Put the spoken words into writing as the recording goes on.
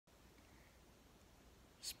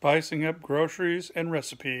spicing up groceries and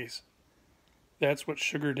recipes. That's what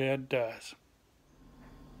Sugar Dad does.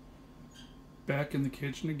 Back in the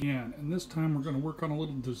kitchen again, and this time we're going to work on a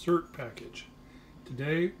little dessert package.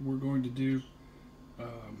 Today we're going to do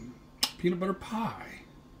peanut butter pie.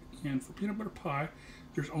 And for peanut butter pie,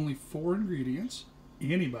 there's only 4 ingredients.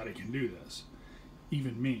 Anybody can do this,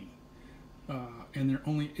 even me. And they're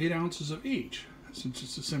only 8 ounces of each. Since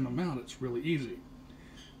it's the same amount, it's really easy.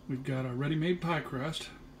 We've got a ready-made pie crust,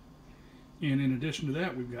 and in addition to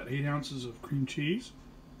that, we've got 8 ounces of cream cheese,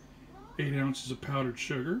 8 ounces of powdered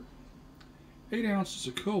sugar, 8 ounces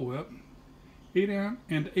of Cool Whip, 8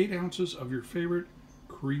 ounces of your favorite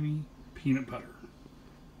creamy peanut butter.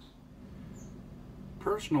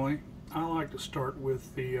 Personally, I like to start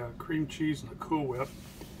with the cream cheese and the Cool Whip,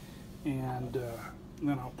 and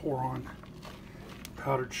then I'll pour on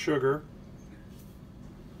powdered sugar.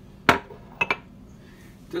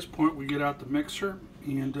 At this point, we get out the mixer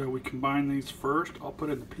and we combine these first. I'll put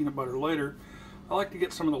in the peanut butter later. I like to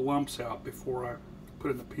get some of the lumps out before I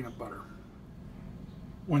put in the peanut butter.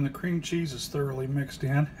 When the cream cheese is thoroughly mixed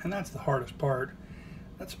in, and that's the hardest part,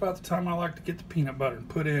 that's about the time I like to get the peanut butter and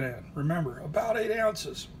put it in. Remember, about 8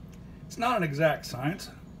 ounces. It's not an exact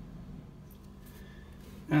science.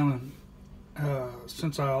 And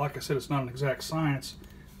since like I said, it's not an exact science,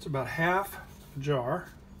 it's about half a jar,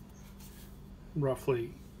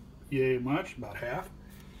 roughly yay much, about half,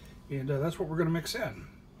 and that's what we're going to mix in.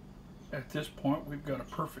 At this point, we've got a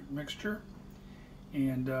perfect mixture,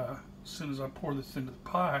 and as soon as I pour this into the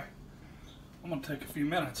pie, I'm going to take a few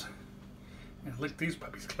minutes and lick these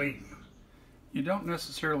puppies clean. You don't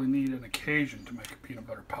necessarily need an occasion to make a peanut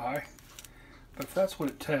butter pie, but if that's what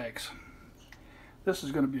it takes, this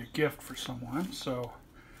is going to be a gift for someone, so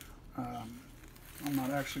I'm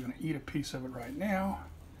not actually going to eat a piece of it right now.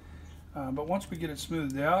 But once we get it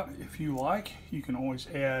smoothed out, if you like, you can always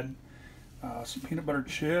add some peanut butter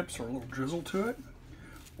chips or a little drizzle to it,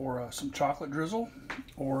 or some chocolate drizzle,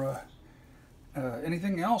 or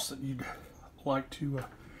anything else that you'd like to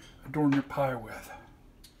adorn your pie with.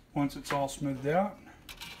 Once it's all smoothed out,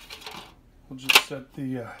 we'll just set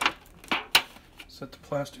the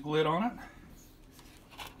plastic lid on it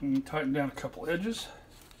and tighten down a couple edges.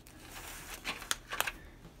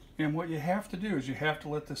 And what you have to do is you have to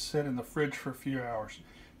let this sit in the fridge for a few hours.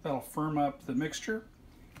 That'll firm up the mixture,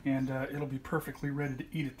 and it'll be perfectly ready to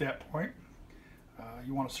eat at that point.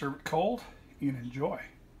 You want to serve it cold and enjoy.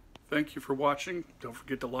 Thank you for watching. Don't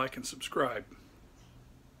forget to like and subscribe.